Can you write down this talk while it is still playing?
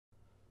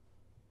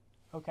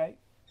Okay,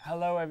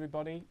 hello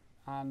everybody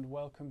and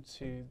welcome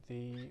to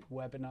the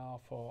webinar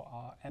for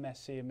our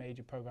MSc in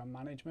Major Programme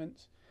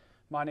Management.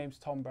 My name's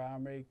Tom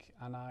Brownrigg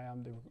and I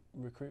am the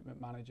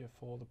recruitment manager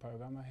for the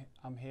programme.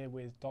 I'm here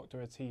with Dr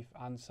Atif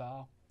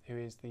Ansar, who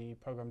is the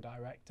programme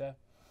director.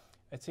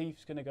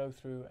 Atif's going to go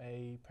through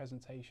a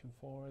presentation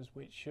for us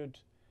which should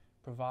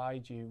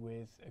provide you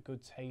with a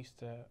good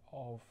taster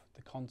of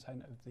the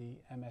content of the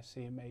MSc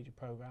in Major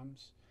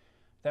Programmes.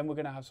 Then we're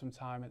going to have some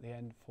time at the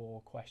end for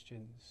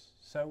questions.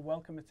 So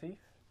welcome Atif,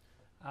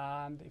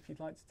 and if you'd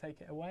like to take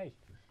it away.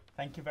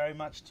 Thank you very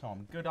much,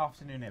 Tom. Good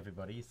afternoon,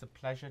 everybody. It's a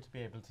pleasure to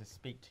be able to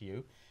speak to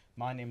you.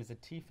 My name is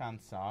Atif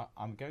Ansar.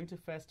 I'm going to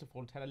first of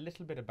all tell a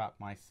little bit about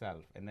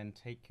myself and then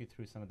take you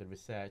through some of the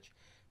research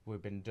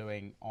we've been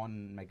doing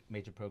on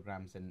major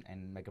programs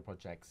and mega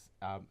projects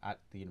at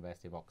the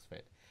University of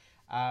Oxford.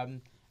 A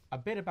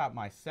bit about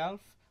myself.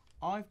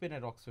 I've been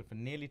at Oxford for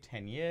nearly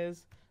 10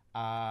 years.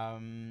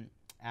 Sorry,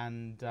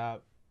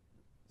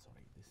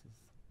 this is,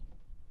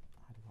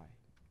 how do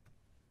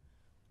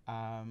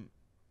I,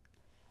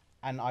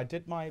 and I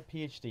did my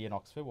PhD in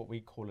Oxford, what we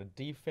call a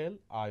DPhil.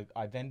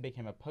 I then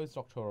became a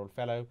postdoctoral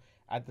fellow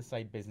at the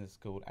Saïd Business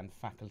School and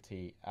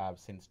faculty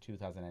since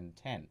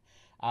 2010.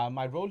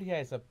 My role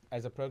here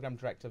as a program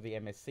director of the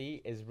MSc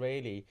is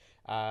really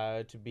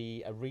to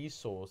be a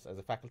resource, as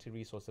a faculty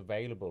resource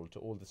available to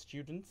all the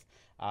students.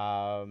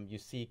 You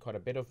see quite a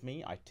bit of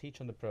me. I teach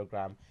on the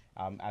program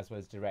as well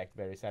as direct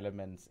various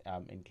elements,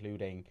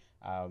 including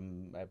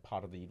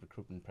part of the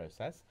recruitment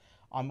process.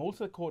 I'm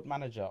also a court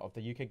manager of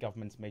the UK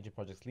Government's Major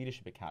Projects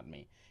Leadership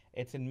Academy.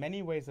 It's in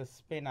many ways a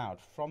spin out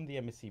from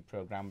the MSc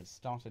program, which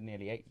started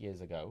nearly 8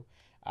 years ago.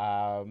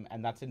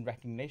 And that's in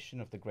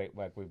recognition of the great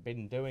work we've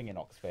been doing in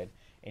Oxford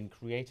in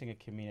creating a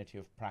community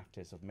of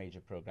practice of major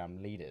program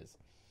leaders.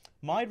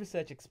 My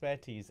research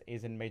expertise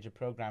is in major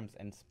programs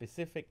and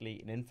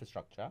specifically in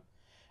infrastructure.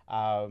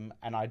 And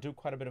I do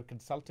quite a bit of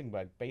consulting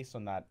work based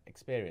on that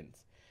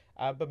experience.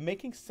 But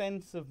making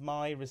sense of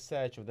my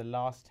research over the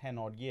last 10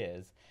 odd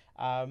years,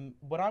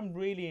 what I'm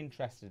really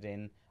interested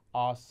in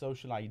are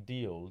social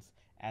ideals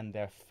and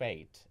their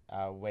fate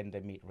when they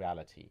meet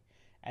reality.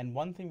 And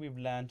one thing we've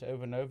learned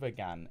over and over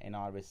again in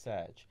our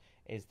research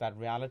is that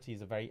reality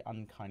is a very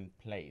unkind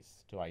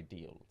place to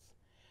ideals.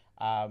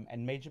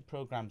 And major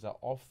programs are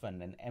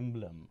often an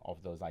emblem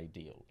of those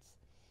ideals.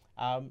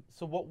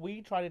 So what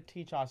we try to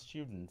teach our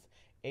students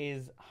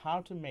is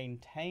how to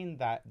maintain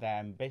their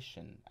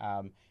ambition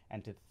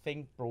and to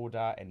think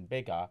broader and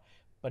bigger,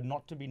 but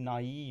not to be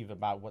naive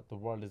about what the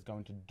world is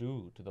going to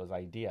do to those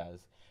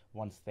ideas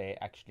once they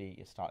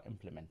actually start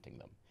implementing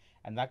them.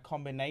 And that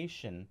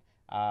combination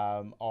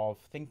of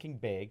thinking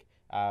big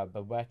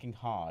but working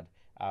hard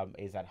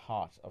is at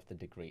heart of the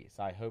degree.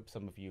 So I hope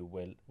some of you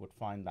would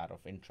find that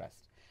of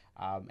interest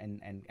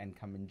and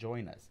come and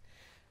join us.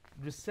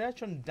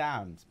 Research on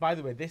dams. By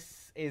the way,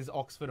 this is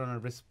Oxford on a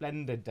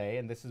resplendent day,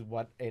 and this is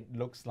what it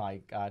looks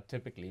like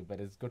typically, but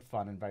it's good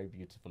fun and very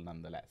beautiful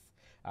nonetheless,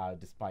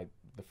 despite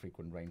the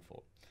frequent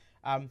rainfall.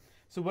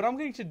 So what I'm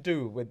going to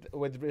do with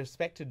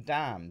respect to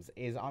dams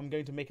is I'm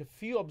going to make a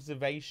few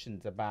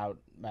observations about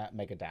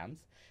mega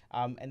dams,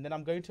 and then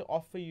I'm going to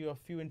offer you a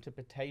few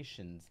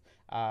interpretations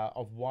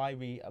of why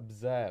we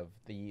observe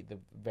the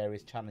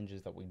various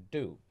challenges that we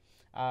do.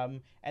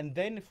 And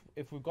then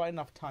if we've got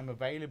enough time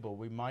available,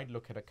 we might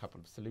look at a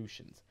couple of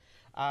solutions.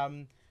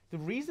 The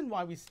reason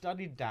why we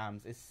studied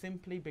dams is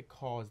simply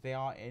because they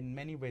are in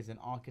many ways an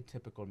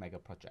archetypical mega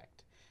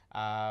project.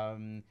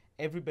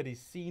 Everybody's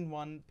seen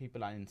one,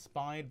 people are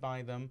inspired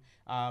by them,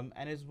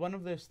 and it's one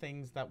of those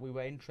things that we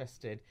were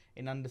interested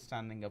in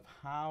understanding of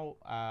how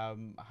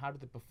do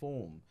they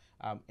perform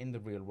in the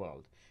real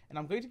world. And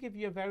I'm going to give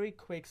you a very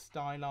quick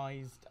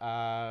stylized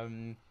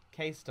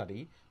case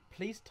study.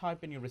 Please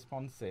type in your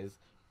responses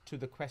to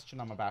the question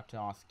I'm about to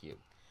ask you.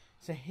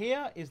 So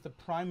here is the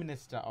Prime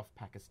Minister of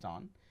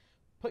Pakistan.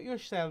 Put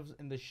yourselves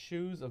in the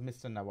shoes of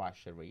Mr. Nawaz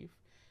Sharif.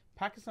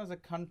 Pakistan is a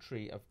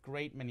country of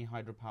great many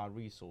hydropower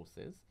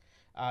resources.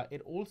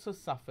 It also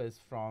suffers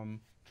from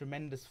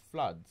tremendous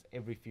floods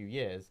every few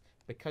years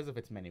because of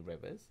its many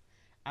rivers.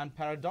 And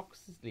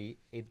paradoxically,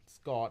 it's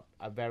got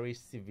a very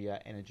severe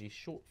energy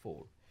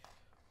shortfall.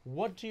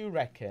 What do you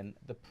reckon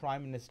the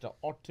Prime Minister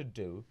ought to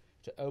do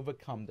to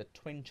overcome the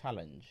twin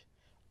challenge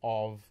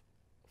of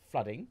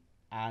flooding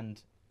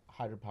and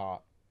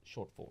hydropower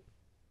shortfall?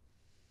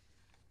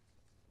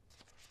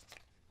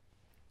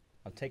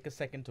 I'll take a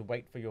second to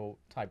wait for your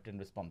typed in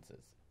responses.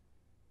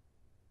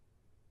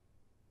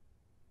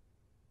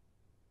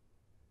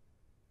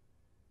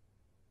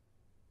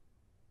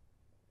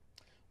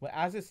 Well,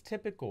 as is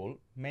typical,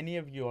 many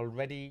of you are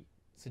already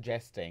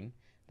suggesting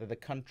that the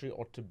country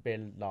ought to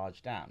build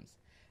large dams.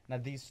 Now,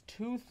 these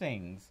two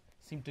things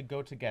seem to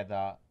go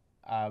together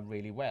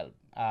really well.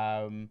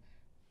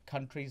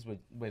 Countries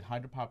with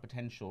hydropower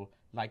potential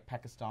like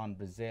Pakistan,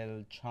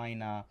 Brazil,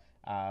 China,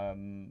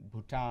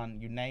 Bhutan,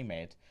 you name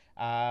it,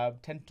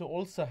 tend to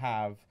also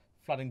have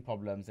flooding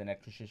problems and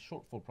electricity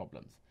shortfall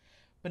problems.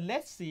 But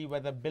let's see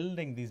whether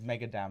building these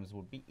mega dams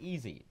would be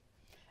easy.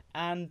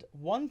 And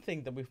one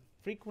thing that we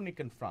frequently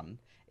confront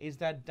is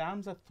that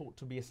dams are thought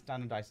to be a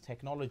standardized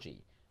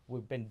technology.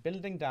 We've been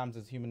building dams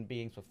as human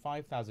beings for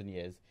 5,000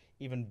 years.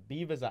 Even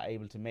beavers are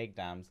able to make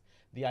dams.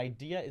 The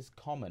idea is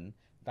common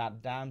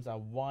that dams are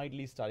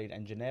widely studied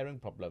engineering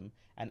problem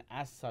and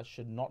as such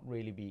should not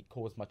really be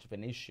cause much of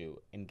an issue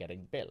in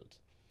getting built.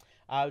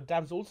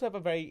 Dams also have a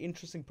very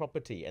interesting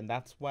property, and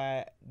that's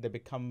where they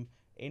become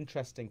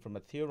interesting from a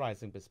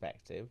theorizing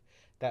perspective,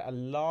 that a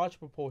large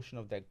proportion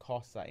of their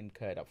costs are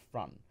incurred up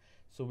front.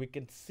 So we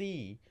can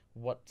see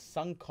what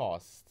sunk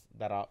costs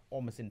that are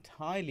almost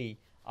entirely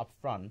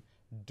upfront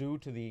due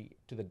to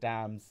the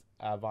dam's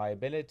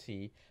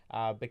viability,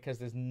 because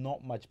there's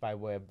not much by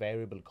way of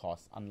variable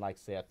costs, unlike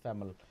say a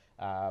thermal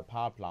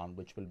power plant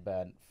which will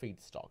burn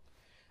feedstock.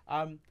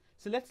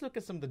 So let's look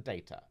at some of the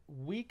data.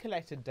 We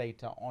collected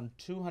data on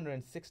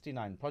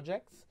 269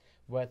 projects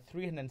worth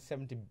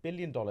 $370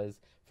 billion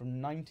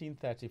from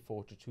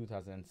 1934 to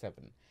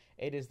 2007.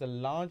 It is the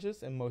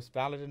largest and most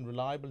valid and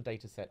reliable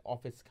data set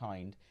of its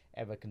kind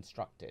ever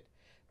constructed.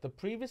 The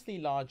previously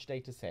large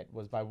data set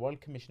was by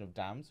World Commission of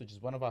Dams, which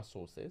is one of our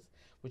sources,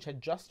 which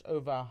had just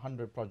over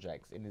 100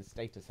 projects in its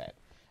data set.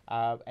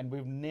 And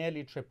we've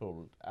nearly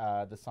tripled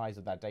the size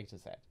of that data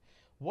set.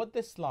 What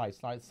this slide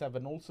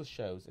 7, also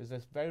shows is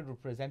a very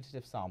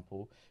representative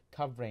sample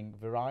covering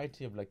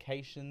variety of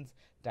locations,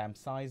 dam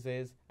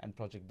sizes, and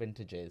project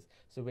vintages.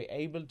 So we're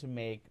able to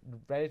make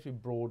relatively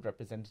broad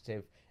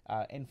representative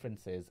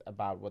inferences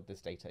about what this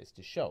data is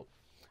to show.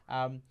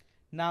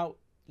 Now,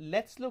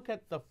 let's look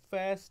at the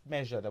first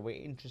measure that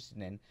we're interested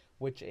in,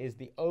 which is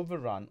the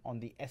overrun on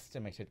the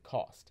estimated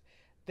cost.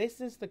 This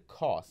is the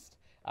cost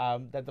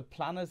that the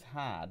planners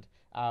had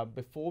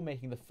before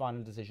making the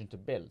final decision to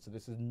build. So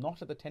this is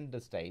not at the tender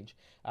stage,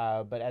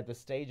 but at the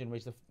stage in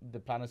which the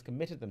planners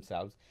committed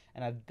themselves.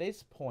 And at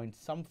this point,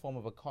 some form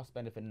of a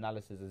cost-benefit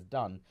analysis is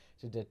done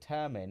to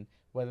determine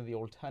whether the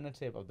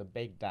alternative of the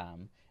big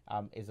dam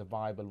is a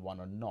viable one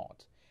or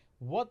not.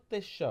 What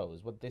this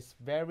shows, what this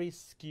very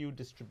skewed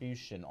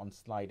distribution on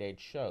slide 8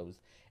 shows,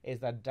 is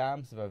that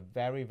dams have a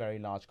very, very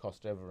large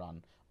cost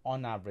overrun,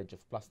 on average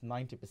of plus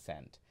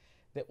 90%.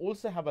 They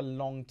also have a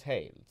long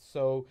tail,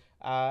 so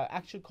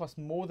actually cost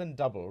more than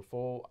double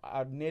for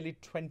nearly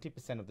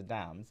 20% of the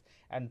dams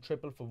and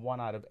triple for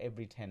 1 out of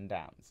every 10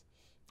 dams.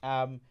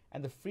 And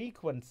the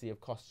frequency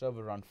of cost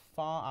overrun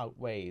far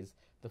outweighs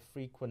the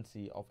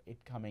frequency of it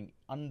coming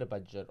under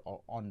budget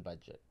or on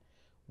budget.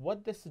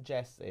 What this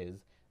suggests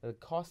is that the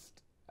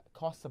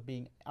costs are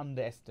being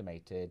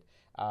underestimated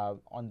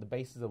on the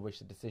basis of which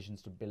the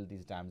decisions to build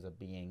these dams are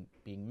being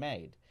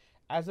made.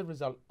 As a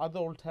result, other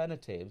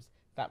alternatives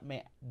that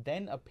may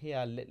then appear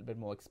a little bit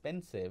more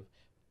expensive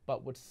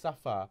but would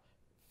suffer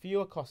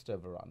fewer cost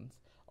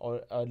overruns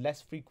or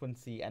less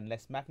frequency and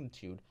less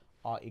magnitude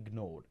are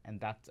ignored, and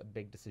that's a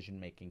big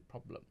decision-making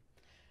problem.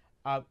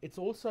 It's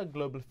also a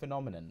global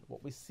phenomenon.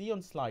 What we see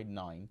on slide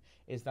 9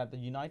 is that the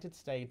United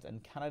States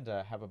and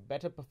Canada have a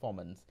better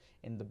performance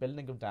in the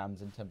building of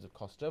dams in terms of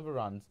cost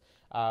overruns,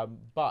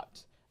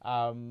 but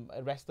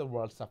the rest of the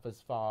world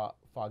suffers far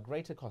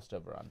greater cost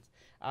overruns.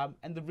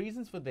 And the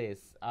reasons for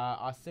this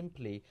are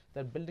simply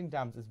that building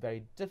dams is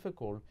very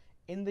difficult.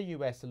 In the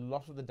US, a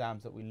lot of the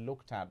dams that we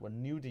looked at were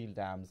New Deal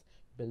dams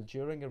built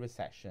during a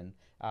recession,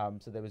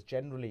 so there was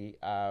generally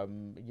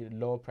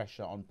lower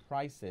pressure on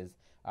prices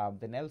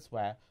than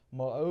elsewhere.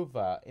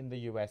 Moreover, in the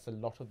US, a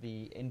lot of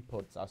the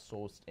inputs are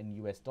sourced in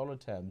US dollar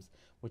terms,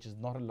 which is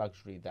not a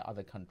luxury that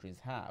other countries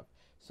have.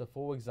 So,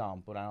 for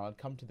example, and I'll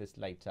come to this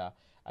later,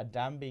 a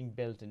dam being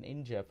built in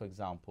India, for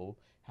example,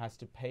 has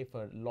to pay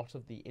for a lot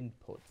of the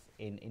inputs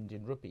in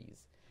Indian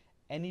rupees.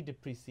 Any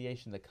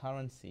depreciation of the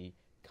currency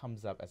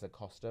comes up as a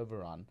cost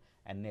overrun,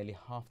 and nearly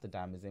half the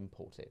dam is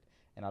imported.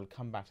 And I'll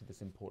come back to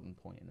this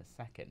important point in a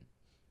second.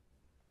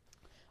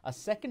 A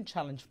second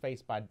challenge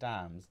faced by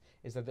dams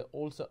is that they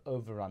also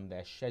overrun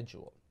their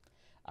schedule.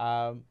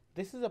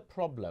 This is a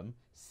problem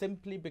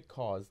simply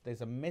because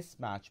there's a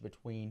mismatch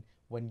between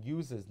when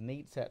users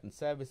need certain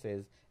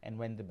services and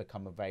when they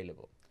become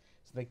available.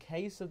 So the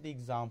case of the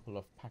example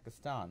of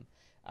Pakistan,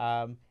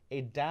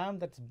 a dam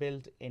that's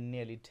built in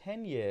nearly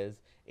 10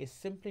 years is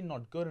simply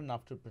not good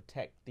enough to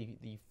protect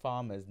the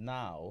farmers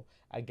now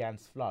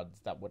against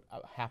floods that would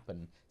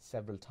happen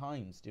several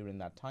times during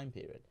that time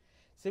period.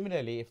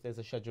 Similarly, if there's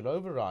a schedule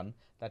overrun,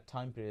 that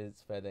time period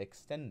is further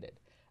extended.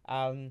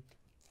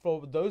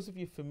 For those of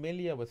you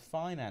familiar with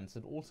finance,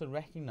 and also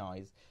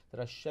recognize that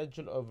a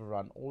schedule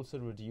overrun also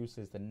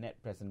reduces the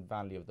net present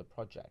value of the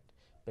project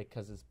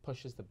because it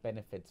pushes the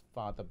benefits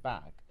farther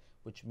back,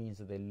 which means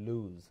that they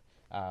lose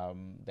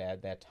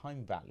their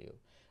time value.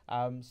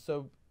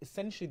 So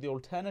essentially, the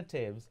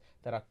alternatives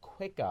that are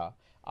quicker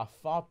are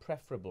far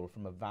preferable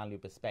from a value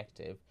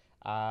perspective.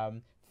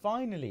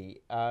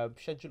 Finally,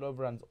 schedule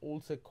overruns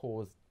also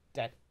cause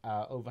debt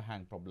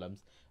overhang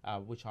problems,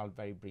 which I'll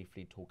very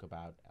briefly talk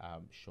about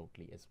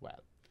shortly as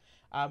well.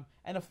 And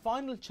a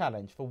final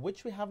challenge for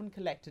which we haven't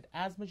collected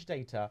as much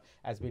data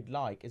as we'd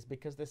like is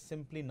because there's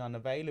simply none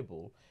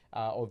available,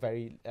 or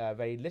very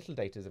little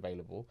data is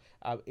available,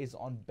 is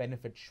on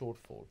benefit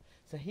shortfall.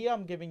 So here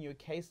I'm giving you a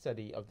case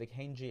study of the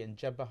Kainji and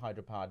Jebba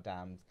hydropower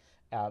dams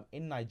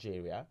in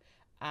Nigeria.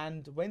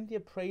 And when the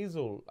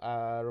appraisal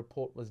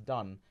report was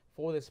done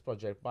for this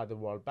project by the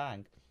World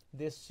Bank,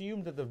 they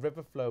assumed that the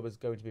river flow was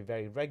going to be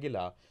very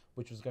regular,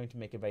 which was going to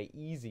make it very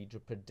easy to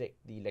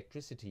predict the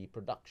electricity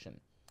production.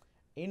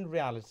 In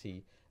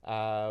reality,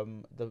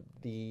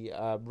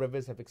 the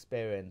rivers have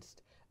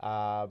experienced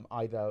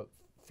either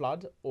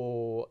flood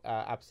or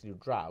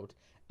absolute drought,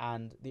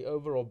 and the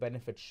overall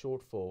benefit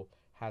shortfall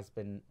has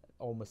been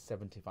almost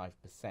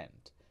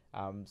 75%.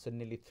 So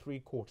nearly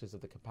 3/4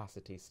 of the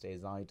capacity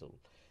stays idle.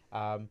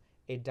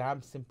 A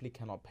dam simply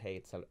cannot pay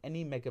itself.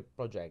 Any mega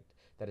project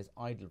that is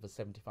idle for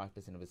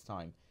 75% of its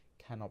time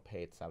cannot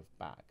pay itself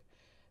back.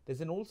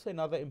 There's also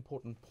another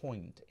important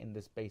point in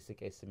this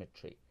basic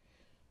asymmetry.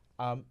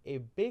 A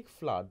big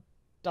flood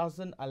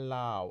doesn't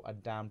allow a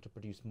dam to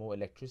produce more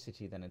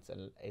electricity than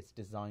it's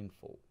designed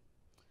for,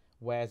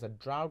 whereas a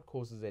drought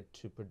causes it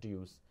to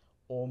produce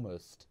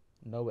almost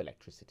no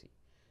electricity.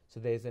 So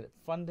there's a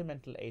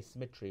fundamental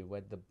asymmetry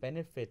where the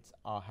benefits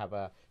have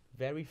a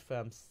very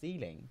firm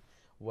ceiling,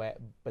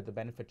 but the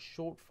benefit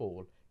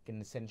shortfall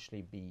can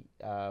essentially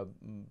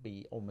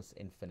be almost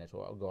infinite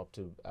or go up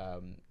to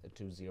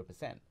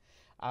 0%.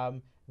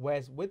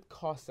 Whereas with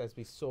costs, as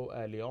we saw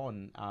early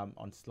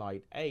on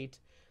slide 8,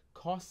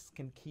 costs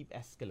can keep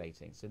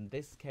escalating. So in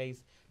this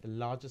case, the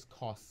largest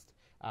cost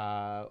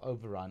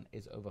overrun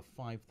is over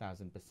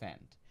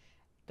 5,000%.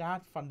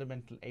 That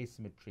fundamental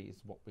asymmetry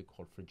is what we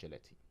call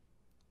fragility,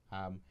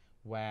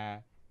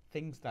 where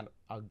things that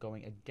are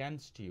going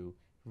against you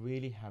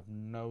really have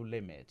no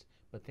limit,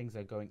 but things that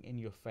are going in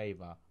your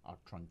favor are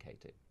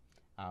truncated.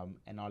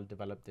 And I'll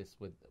develop this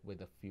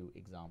with a few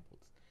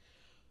examples.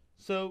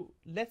 So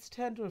let's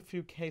turn to a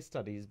few case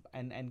studies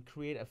and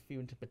create a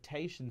few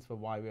interpretations for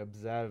why we're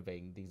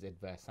observing these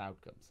adverse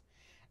outcomes.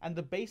 And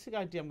the basic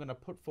idea I'm going to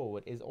put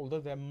forward is,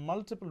 although there are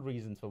multiple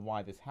reasons for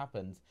why this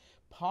happens,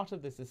 part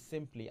of this is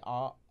simply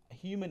our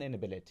human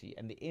inability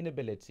and the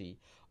inability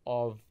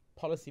of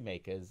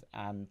policymakers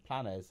and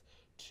planners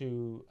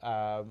to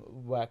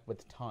work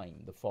with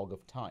time, the fog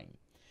of time.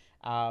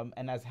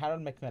 And as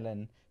Harold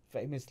Macmillan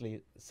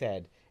famously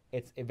said,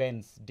 it's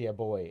events, dear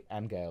boy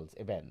and girls,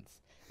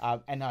 events.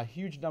 And a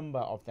huge number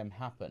of them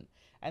happen.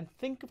 And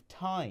think of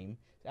time,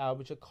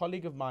 which a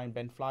colleague of mine,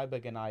 Ben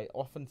Flyberg, and I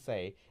often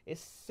say, is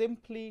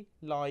simply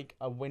like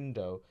a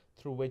window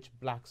through which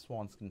black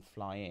swans can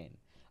fly in,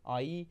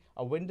 i.e.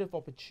 a window of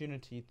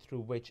opportunity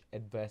through which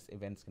adverse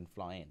events can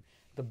fly in.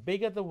 The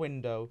bigger the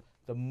window,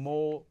 the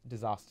more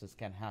disasters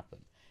can happen.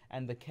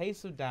 And in the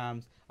case of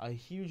dams, a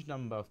huge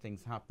number of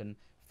things happen,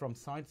 from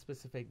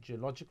site-specific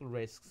geological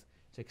risks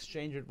to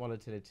exchange rate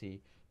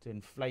volatility to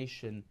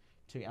inflation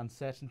to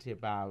uncertainty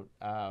about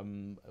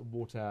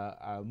water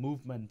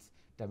movements,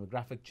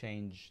 demographic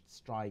change,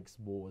 strikes,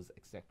 wars,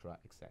 etc.,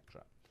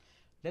 etc.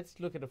 Let's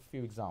look at a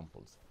few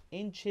examples.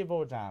 In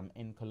Chivo Dam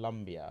in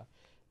Colombia,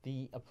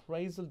 the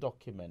appraisal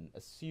document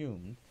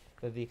assumed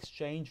that the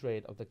exchange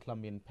rate of the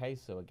Colombian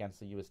peso against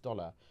the US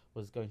dollar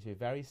was going to be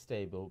very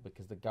stable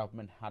because the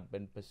government had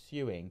been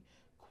pursuing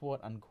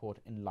quote-unquote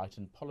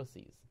enlightened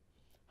policies.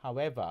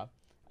 However,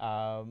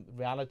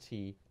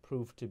 reality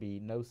proved to be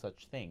no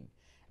such thing,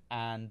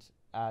 and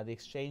the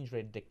exchange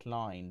rate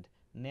declined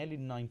nearly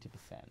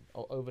 90%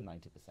 or over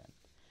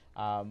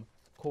 90%,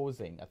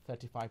 causing a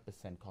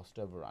 35% cost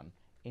overrun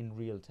in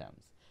real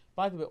terms.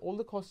 By the way, all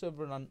the cost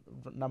overrun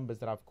numbers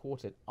that I've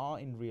quoted are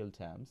in real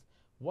terms.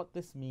 What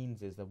this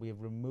means is that we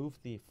have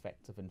removed the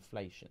effects of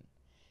inflation.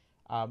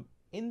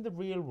 In the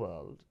real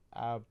world,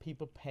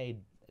 people pay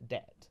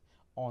debt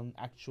on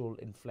actual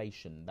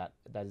inflation that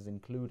is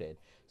included.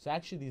 So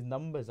actually these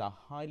numbers are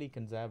highly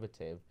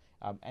conservative,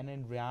 and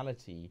in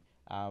reality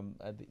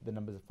the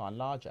numbers are far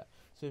larger.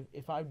 So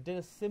if I did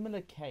a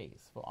similar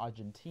case for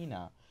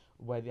Argentina,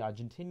 where the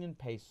Argentinian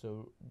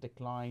peso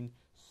declined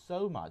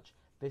so much,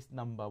 this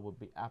number would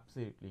be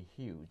absolutely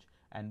huge,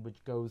 and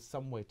which goes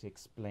some way to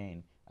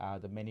explain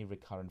the many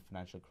recurrent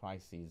financial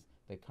crises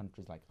that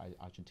countries like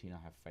Argentina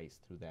have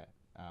faced through their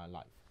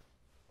life.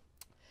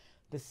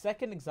 The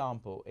second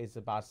example is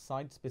about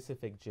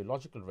site-specific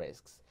geological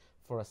risks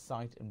for a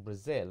site in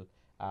Brazil,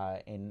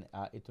 in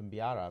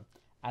Itumbiara,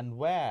 and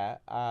where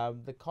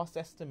the cost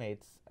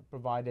estimates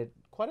provided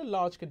quite a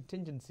large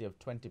contingency of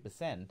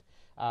 20%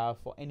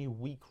 for any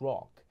weak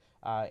rock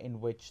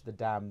in which the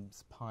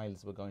dam's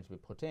piles were going to be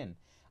put in.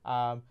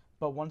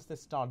 But once they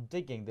start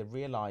digging, they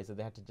realized that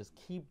they had to just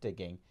keep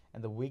digging,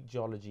 and the weak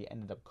geology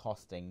ended up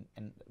costing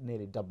and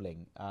nearly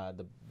doubling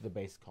the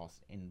base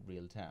cost in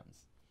real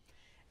terms.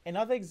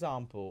 Another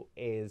example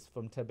is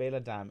from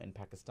Tabela Dam in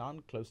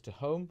Pakistan, close to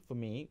home for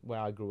me,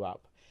 where I grew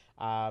up.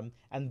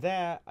 And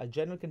there, a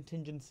general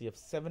contingency of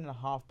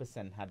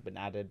 7.5% had been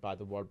added by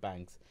the World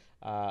Bank's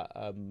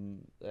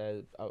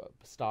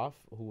staff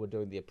who were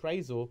doing the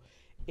appraisal.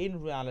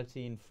 In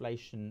reality,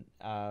 inflation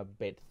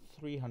bit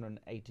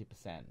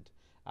 380%.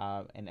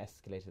 and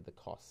escalated the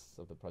costs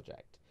of the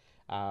project.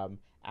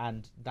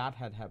 And that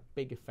had a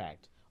big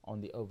effect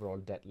on the overall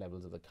debt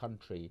levels of the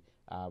country,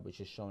 which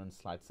is shown in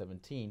slide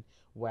 17,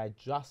 where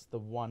just the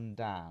one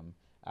dam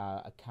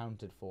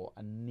accounted for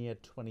a near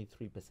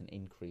 23%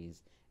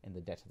 increase in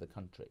the debt of the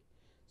country.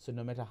 So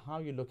no matter how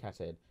you look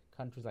at it,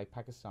 countries like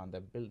Pakistan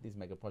that built these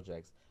mega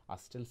projects are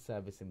still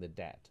servicing the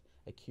debt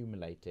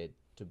accumulated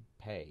to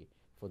pay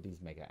for these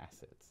mega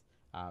assets.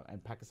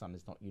 And Pakistan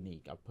is not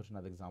unique. I've put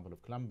another example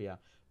of Colombia,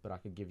 but I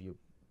could give you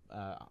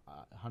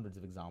hundreds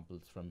of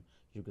examples from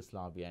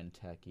Yugoslavia and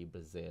Turkey,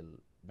 Brazil,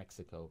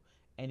 Mexico.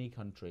 Any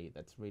country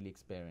that's really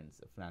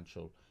experienced a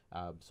financial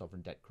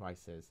sovereign debt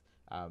crisis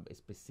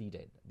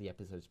the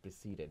episode is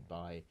preceded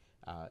by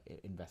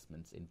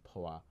investments in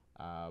poor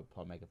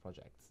mega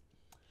projects.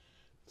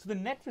 So the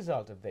net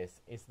result of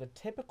this is the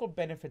typical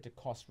benefit to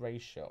cost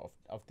ratio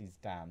of these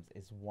dams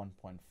is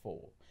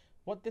 1.4.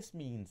 What this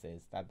means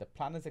is that the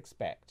planners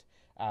expect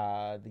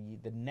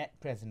the net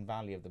present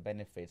value of the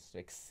benefits to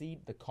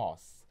exceed the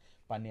costs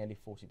by nearly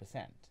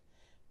 40%.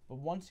 But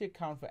once you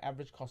account for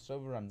average cost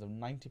overruns of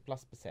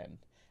 90+%,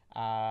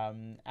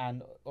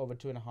 and over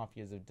 2.5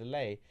 years of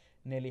delay,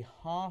 nearly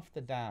half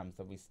the dams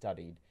that we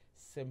studied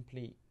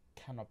simply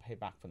cannot pay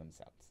back for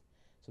themselves.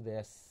 So there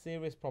are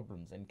serious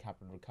problems in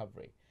capital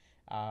recovery.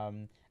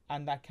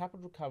 And that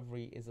capital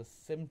recovery is a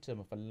symptom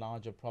of a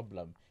larger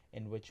problem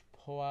in which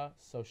poor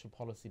social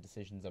policy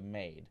decisions are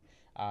made,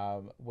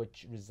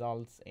 which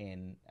results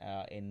in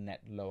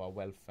net lower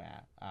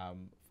welfare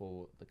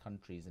for the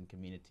countries and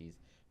communities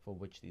for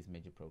which these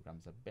major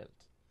programs are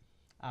built.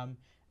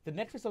 The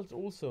net result is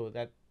also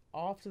that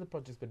after the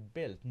project's been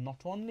built,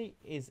 not only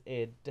is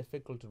it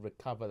difficult to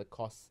recover the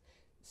costs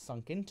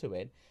sunk into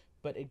it,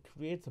 but it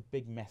creates a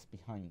big mess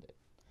behind it.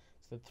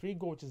 So the Three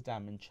Gorges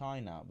Dam in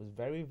China was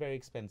very, very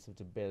expensive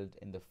to build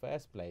in the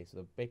first place,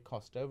 with a big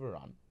cost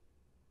overrun.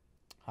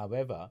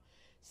 However,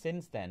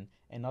 since then,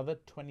 another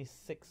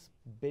 $26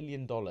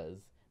 billion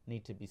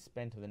need to be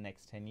spent over the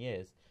next 10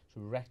 years to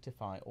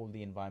rectify all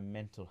the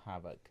environmental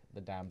havoc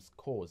the dam's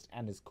caused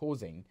and is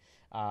causing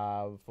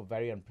for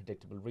very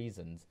unpredictable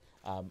reasons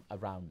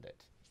around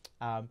it.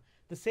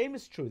 The same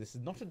is true, this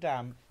is not a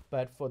dam,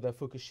 but for the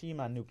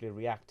Fukushima nuclear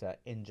reactor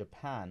in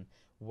Japan,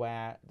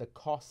 where the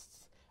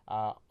costs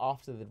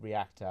after the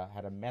reactor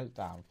had a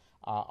meltdown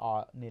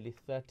are nearly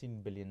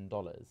 $13 billion.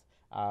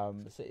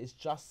 So it's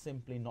just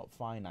simply not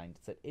finite.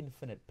 It's an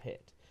infinite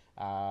pit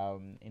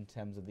in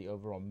terms of the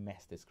overall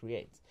mess this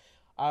creates.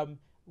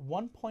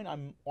 One point I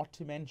ought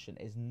to mention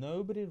is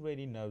nobody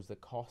really knows the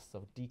costs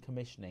of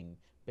decommissioning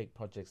big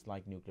projects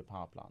like nuclear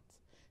power plants.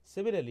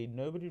 Similarly,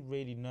 nobody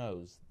really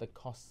knows the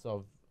costs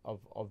of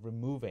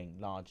removing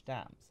large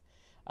dams.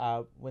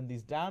 When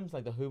these dams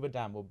like the Hoover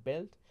Dam were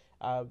built,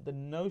 the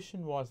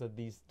notion was that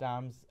these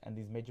dams and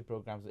these major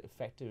programs would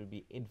effectively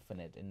be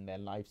infinite in their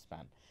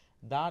lifespan.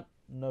 That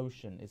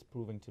notion is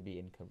proving to be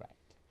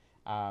incorrect.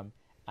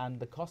 And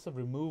the cost of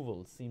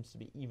removal seems to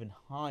be even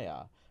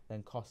higher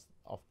than cost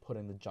of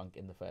putting the junk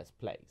in the first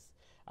place.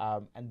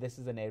 And this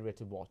is an area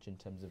to watch in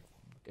terms of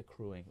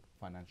accruing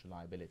financial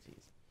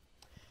liabilities.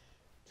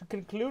 To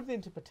conclude the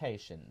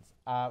interpretations,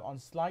 on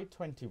slide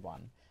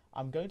 21,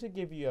 I'm going to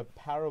give you a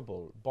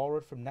parable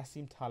borrowed from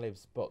Nassim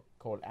Taleb's book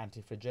called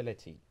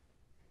Anti-Fragility.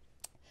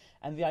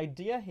 And the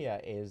idea here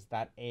is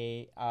that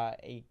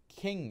a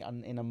king,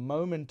 in a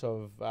moment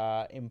of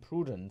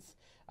imprudence,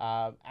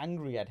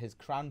 angry at his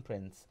crown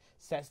prince,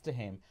 says to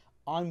him,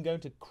 "I'm going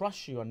to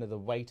crush you under the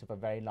weight of a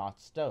very large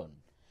stone."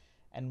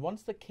 And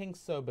once the king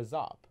sobers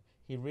up,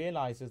 he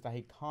realizes that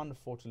he can't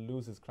afford to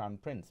lose his crown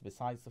prince,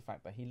 besides the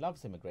fact that he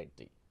loves him a great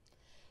deal.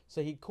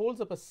 So he calls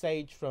up a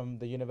sage from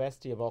the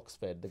University of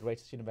Oxford, the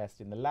greatest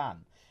university in the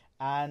land,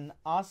 and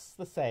asks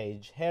the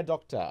sage, "Herr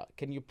Doctor,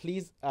 can you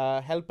please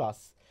help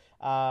us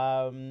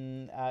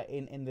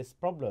in this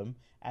problem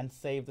and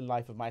save the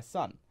life of my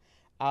son?"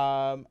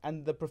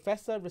 And the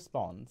professor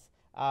responds,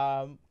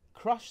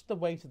 "Crush the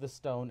weight of the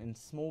stone in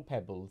small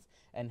pebbles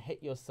and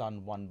hit your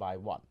son one by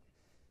one.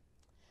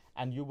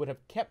 And you would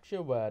have kept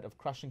your word of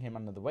crushing him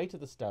under the weight of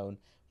the stone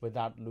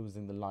without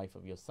losing the life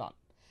of your son."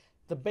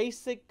 The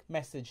basic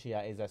message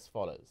here is as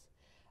follows.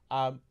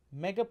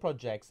 Mega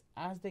projects,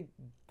 as they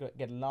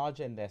get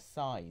larger in their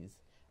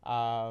size,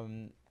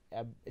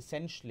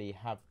 essentially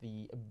have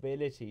the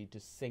ability to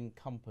sink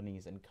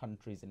companies and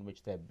countries in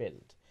which they're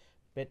built,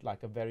 a bit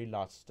like a very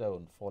large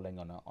stone falling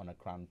on a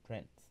crown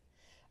prince.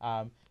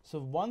 So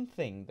one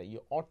thing that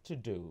you ought to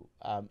do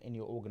in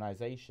your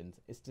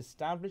organizations is to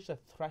establish a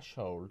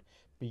threshold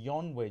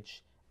beyond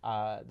which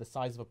the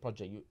size of a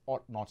project you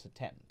ought not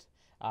attempt.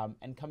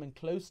 And coming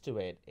close to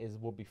it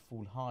will be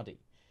foolhardy.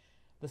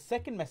 The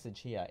second message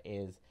here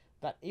is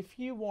that if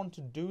you want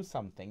to do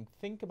something,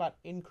 think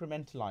about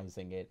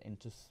incrementalizing it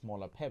into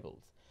smaller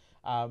pebbles.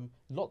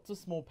 Lots of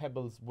small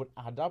pebbles would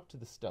add up to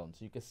the stone,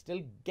 so you can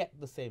still get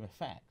the same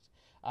effect.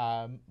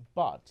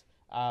 But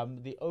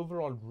the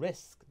overall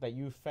risk that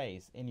you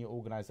face in your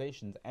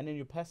organizations and in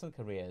your personal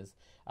careers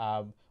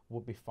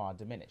will be far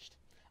diminished.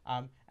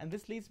 And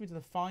this leads me to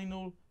the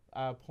final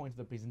point of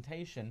the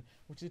presentation,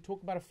 which is to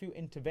talk about a few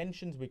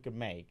interventions we could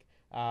make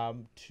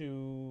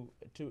to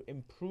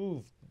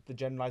improve the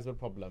generalizable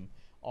problem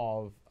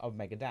of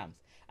mega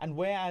dams, and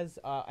whereas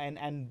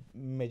and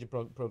major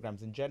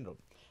programs in general.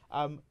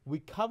 We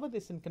cover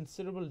this in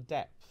considerable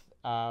depth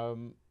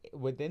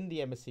within the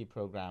MSc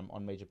program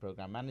on major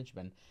program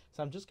management.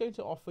 So I'm just going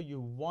to offer you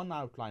one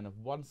outline of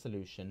one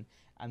solution,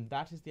 and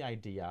that is the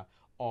idea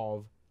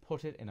of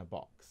put it in a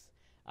box.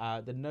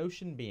 The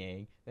notion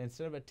being that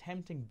instead of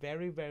attempting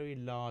very, very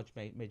large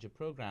major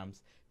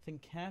programs,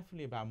 think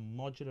carefully about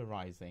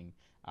modularizing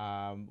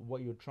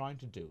what you're trying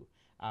to do,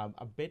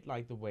 a bit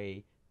like the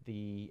way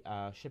the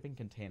shipping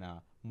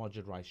container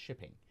modularized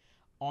shipping.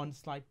 On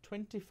slide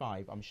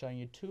 25, I'm showing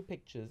you two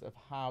pictures of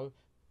how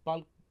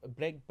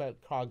break bulk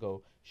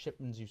cargo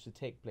shipments used to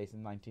take place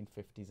in the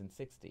 1950s and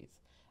 60s.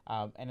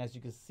 And as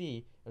you can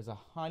see, it was a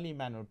highly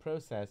manual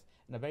process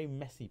and a very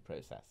messy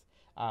process.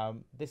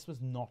 This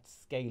was not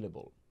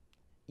scalable,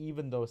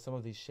 even though some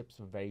of these ships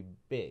were very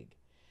big.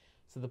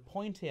 So the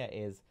point here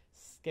is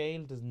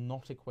scale does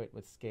not equate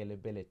with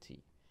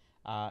scalability,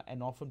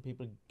 and often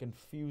people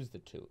confuse the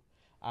two.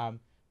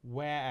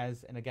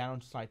 Whereas, and again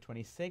on slide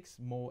 26,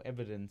 more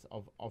evidence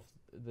of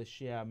the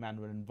sheer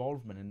manual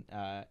involvement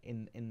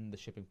in the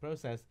shipping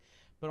process.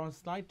 But on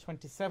slide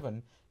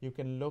 27, you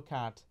can look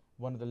at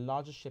one of the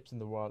largest ships in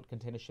the world,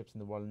 container ships in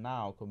the world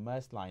now, called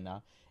Maersk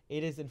Liner.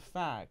 It is in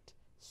fact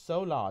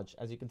so large,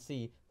 as you can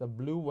see, the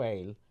blue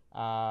whale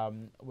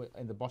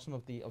in the bottom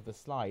of the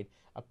slide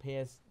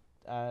appears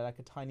like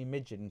a tiny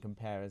midget in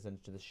comparison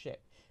to the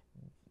ship.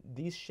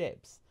 These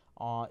ships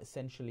are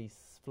essentially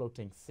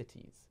floating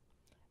cities,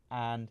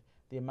 and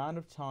the amount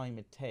of time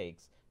it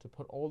takes to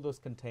put all those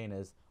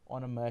containers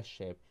on a Maersk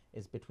ship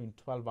is between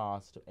 12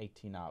 hours to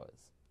 18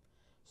 hours.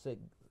 So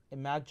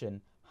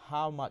imagine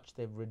how much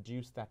they've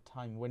reduced that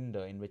time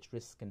window in which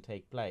risks can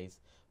take place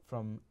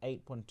from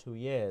 8.2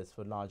 years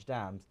for large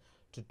dams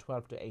to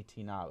 12 to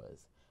 18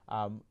 hours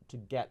to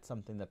get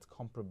something that's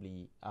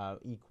comparably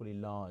equally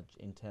large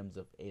in terms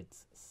of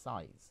its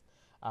size.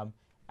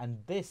 And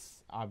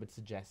this, I would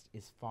suggest,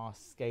 is far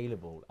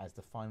scalable, as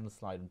the final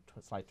slide,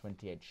 slide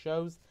 28,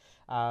 shows.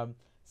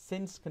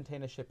 Since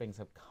container shippings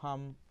have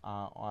come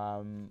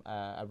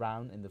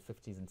around in the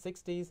 50s and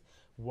 60s,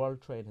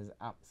 world trade has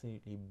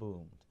absolutely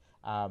boomed.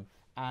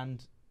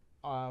 And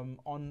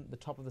on the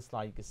top of the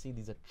slide, you can see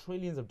these are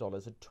trillions of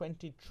dollars, so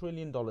 $20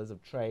 trillion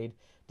of trade,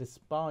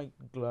 despite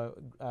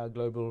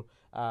global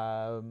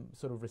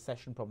sort of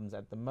recession problems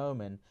at the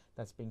moment.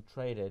 That's being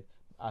traded,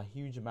 a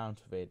huge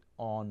amount of it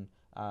on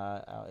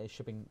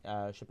shipping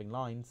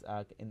lines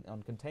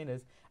on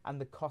containers,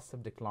 and the costs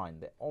have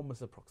declined. They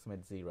almost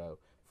approximate zero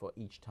for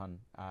each ton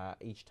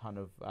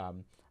of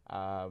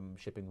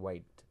shipping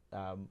weight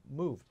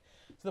moved.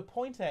 So the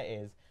point here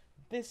is,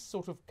 this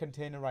sort of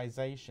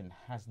containerization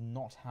has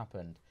not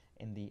happened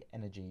in the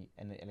energy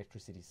and the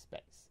electricity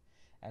space,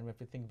 and we have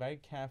to think very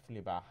carefully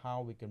about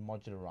how we can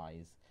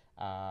modularize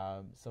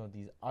some of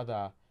these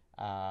other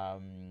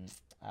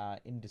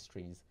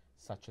industries,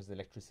 such as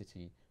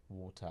electricity,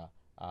 water.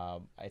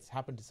 It's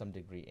happened to some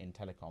degree in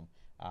telecom,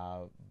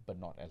 but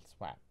not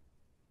elsewhere.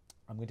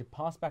 I'm going to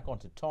pass back on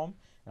to Tom,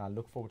 and I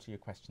look forward to your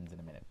questions in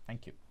a minute.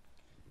 Thank you.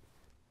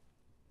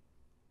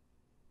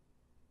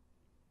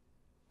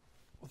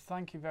 Well,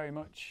 thank you very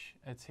much,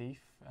 Atif.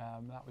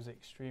 That was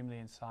extremely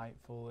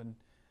insightful,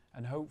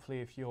 and hopefully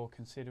if you're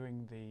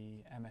considering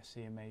the MSc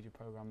in Major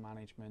Programme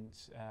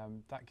Management,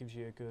 that gives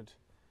you a good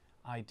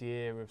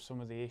idea of some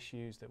of the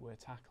issues that we're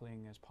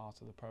tackling as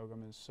part of the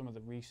programme and some of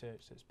the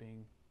research that's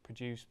being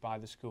produced by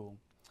the school.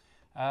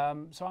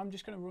 So I'm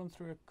just going to run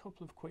through a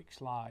couple of quick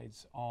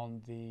slides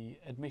on the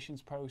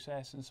admissions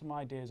process and some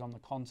ideas on the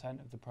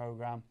content of the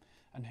programme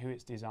and who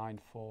it's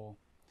designed for.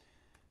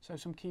 So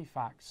some key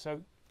facts.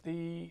 So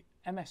the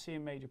MSc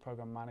in Major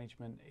Programme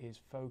Management is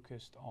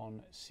focused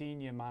on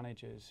senior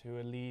managers who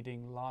are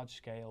leading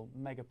large-scale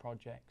mega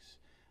projects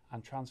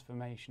and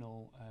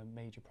transformational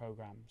major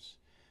programmes.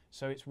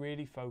 So it's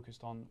really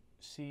focused on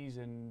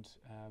seasoned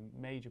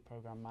major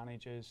programme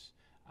managers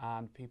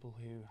and people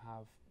who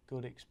have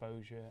good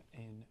exposure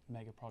in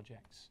mega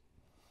projects.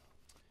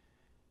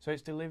 So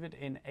it's delivered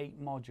in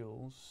 8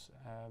 modules,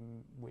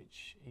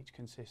 which each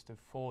consist of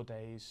 4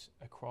 days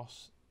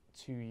across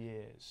 2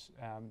 years.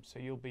 So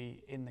you'll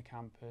be in the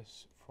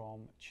campus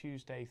from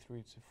Tuesday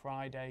through to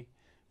Friday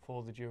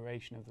for the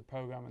duration of the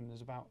programme, and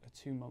there's about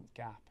a 2-month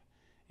gap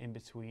in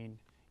between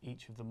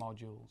each of the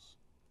modules.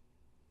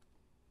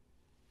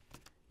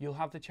 You'll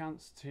have the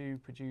chance to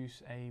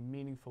produce a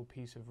meaningful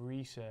piece of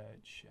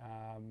research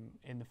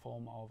in the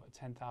form of a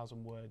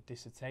 10,000-word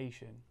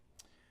dissertation.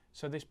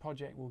 So this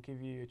project will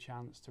give you a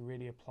chance to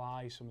really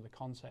apply some of the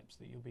concepts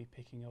that you'll be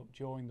picking up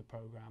during the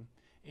programme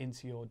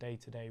into your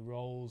day-to-day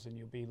roles, and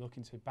you'll be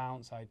looking to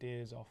bounce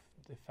ideas off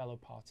the fellow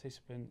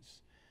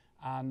participants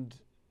and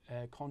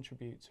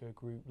contribute to a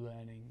group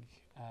learning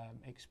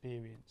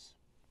experience.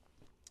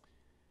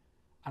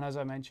 And as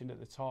I mentioned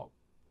at the top,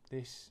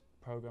 this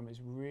programme is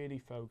really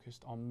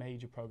focused on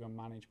major programme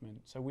management.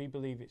 So we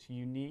believe it's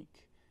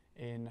unique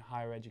in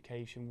higher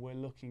education, we're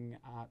looking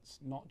at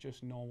not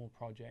just normal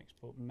projects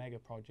but mega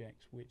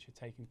projects which are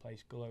taking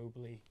place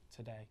globally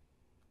today.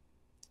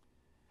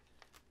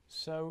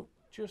 So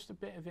just a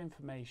bit of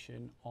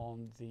information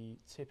on the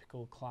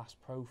typical class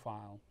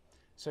profile.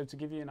 So to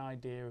give you an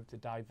idea of the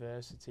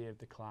diversity of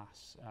the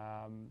class,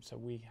 so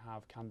we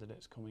have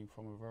candidates coming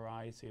from a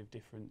variety of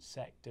different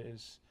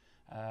sectors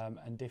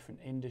and different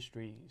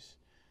industries,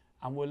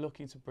 and we're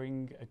looking to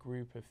bring a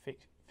group of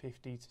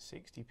 50 to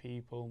 60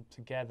 people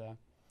together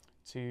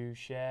to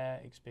share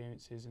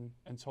experiences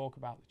and talk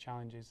about the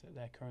challenges that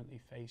they're currently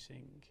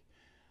facing.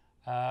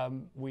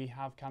 We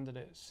have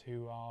candidates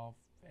who are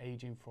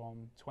aging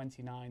from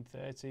 29,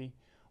 30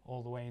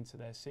 all the way into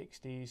their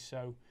 60s,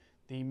 so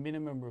the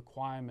minimum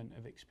requirement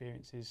of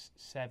experience is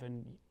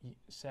seven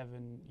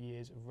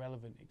years of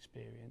relevant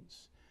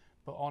experience,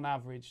 but on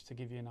average, to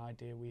give you an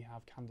idea, we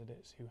have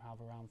candidates who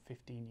have around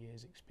 15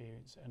 years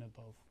experience and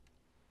above.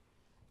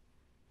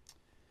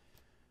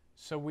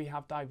 So we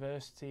have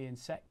diversity in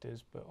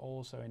sectors but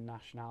also in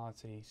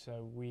nationality,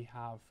 so we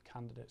have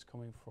candidates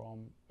coming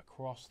from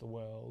across the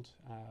world.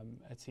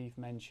 Atif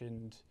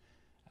mentioned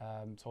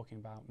talking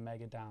about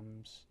mega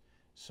dams,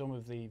 some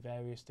of the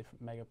various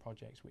different mega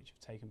projects which have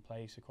taken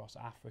place across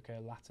Africa,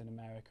 Latin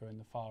America and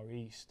the Far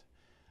East.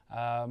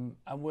 And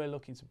we're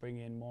looking to bring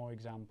in more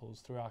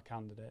examples through our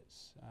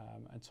candidates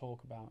and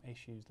talk about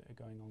issues that are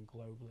going on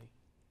globally.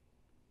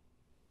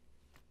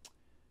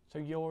 So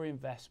your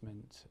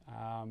investment,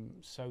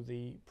 so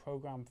the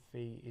programme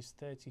fee is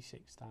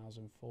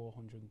 £36,434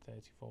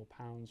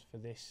 for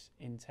this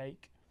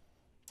intake.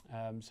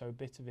 So a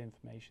bit of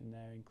information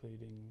there,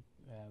 including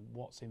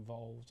what's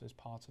involved as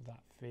part of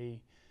that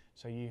fee.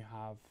 So you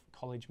have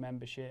college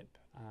membership,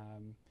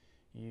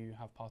 you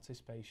have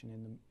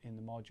participation in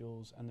the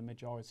modules and the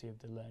majority of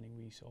the learning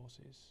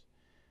resources.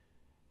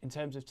 In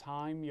terms of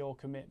time, your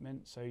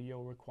commitment, so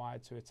you're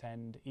required to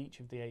attend each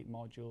of the 8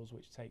 modules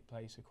which take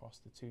place across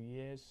the 2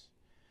 years.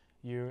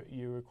 You're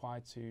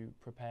required to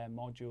prepare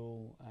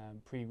module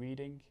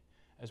pre-reading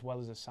as well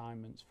as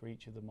assignments for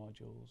each of the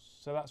modules.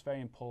 So that's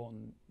very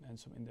important, and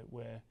something that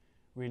we're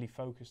really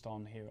focused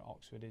on here at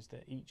Oxford is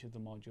that each of the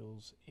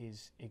modules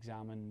is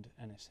examined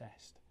and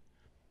assessed.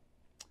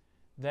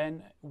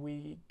 Then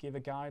we give a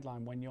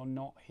guideline when you're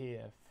not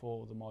here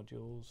for the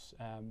modules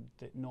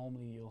that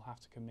normally you'll have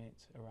to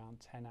commit around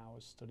 10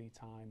 hours study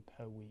time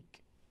per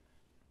week.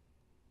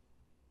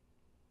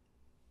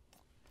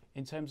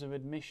 In terms of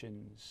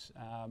admissions,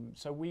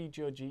 so we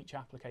judge each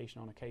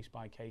application on a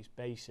case-by-case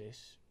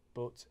basis,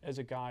 but as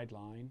a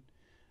guideline,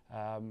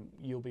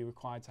 you'll be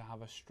required to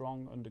have a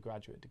strong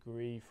undergraduate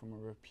degree from a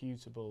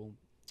reputable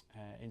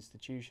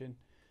institution,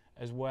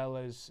 as well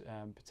as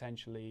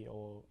potentially,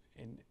 or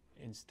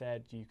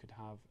instead you could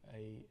have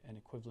an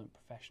equivalent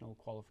professional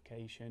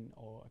qualification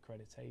or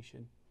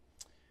accreditation.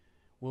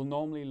 We'll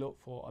normally look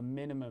for a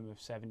minimum of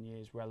 7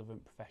 years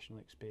relevant professional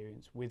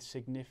experience with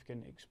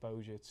significant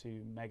exposure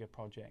to mega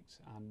projects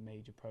and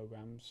major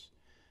programs.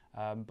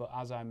 But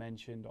as I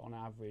mentioned, on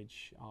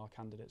average, our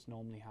candidates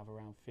normally have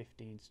around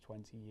 15 to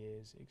 20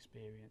 years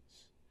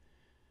experience.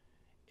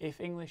 If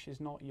English is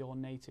not your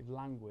native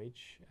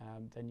language,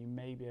 then you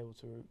may be able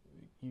to,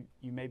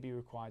 you may be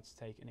required to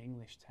take an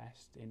English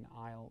test in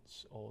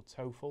IELTS or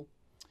TOEFL.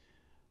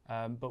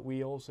 But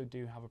we also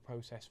do have a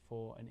process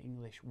for an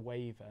English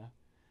waiver.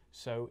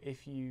 So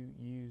if you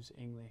use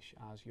English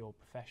as your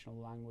professional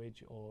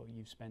language, or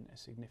you've spent a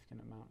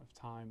significant amount of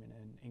time in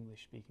an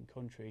English-speaking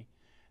country,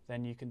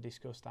 then you can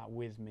discuss that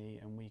with me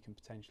and we can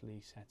potentially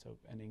set up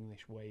an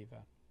English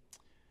waiver.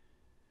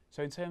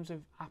 So in terms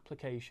of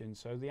application,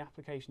 so the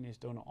application is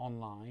done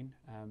online,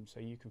 so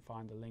you can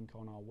find the link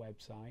on our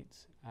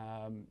website.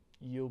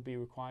 You'll be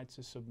required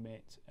to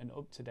submit an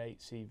up-to-date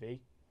CV,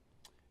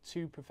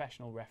 2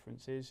 professional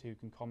references who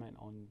can comment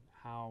on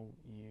how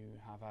you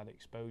have had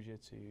exposure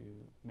to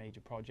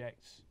major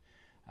projects,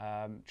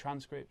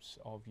 transcripts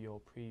of your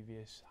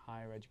previous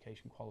higher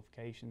education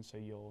qualifications, so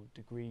your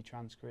degree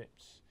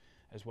transcripts,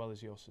 as well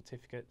as your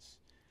certificates,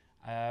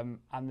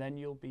 and then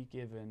you'll be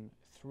given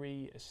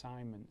 3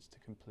 assignments to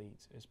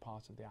complete as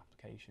part of the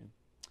application.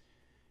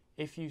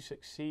 If you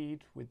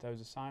succeed with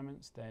those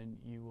assignments, then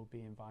you will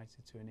be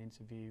invited to an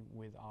interview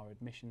with our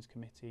admissions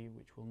committee,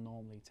 which will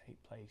normally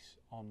take place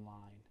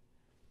online.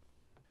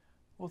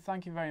 Well,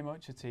 thank you very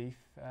much, Atif.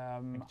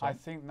 I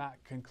think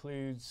that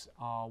concludes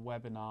our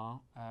webinar.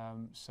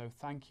 So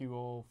thank you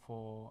all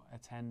for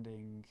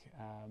attending.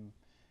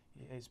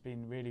 It's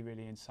been really,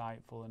 really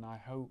insightful, and I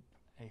hope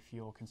if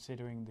you're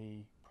considering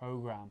the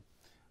programme,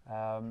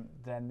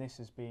 then this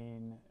has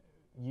been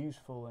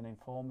useful and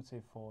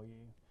informative for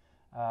you.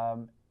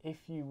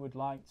 If you would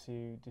like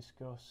to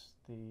discuss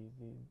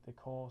the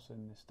course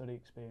and the study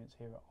experience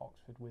here at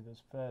Oxford with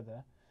us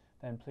further,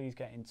 then please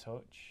get in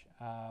touch.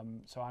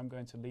 So I'm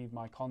going to leave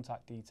my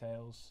contact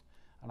details,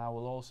 and I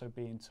will also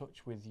be in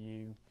touch with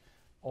you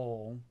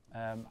all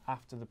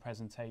after the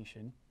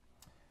presentation.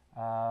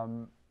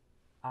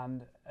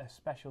 And a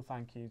special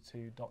thank you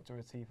to Dr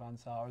Atif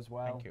Ansar as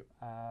well. Thank you.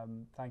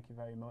 Thank you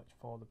very much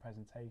for the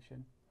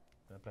presentation.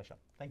 been a pleasure.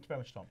 Thank you very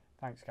much, Tom.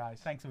 Thanks, guys.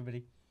 Thanks,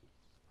 everybody.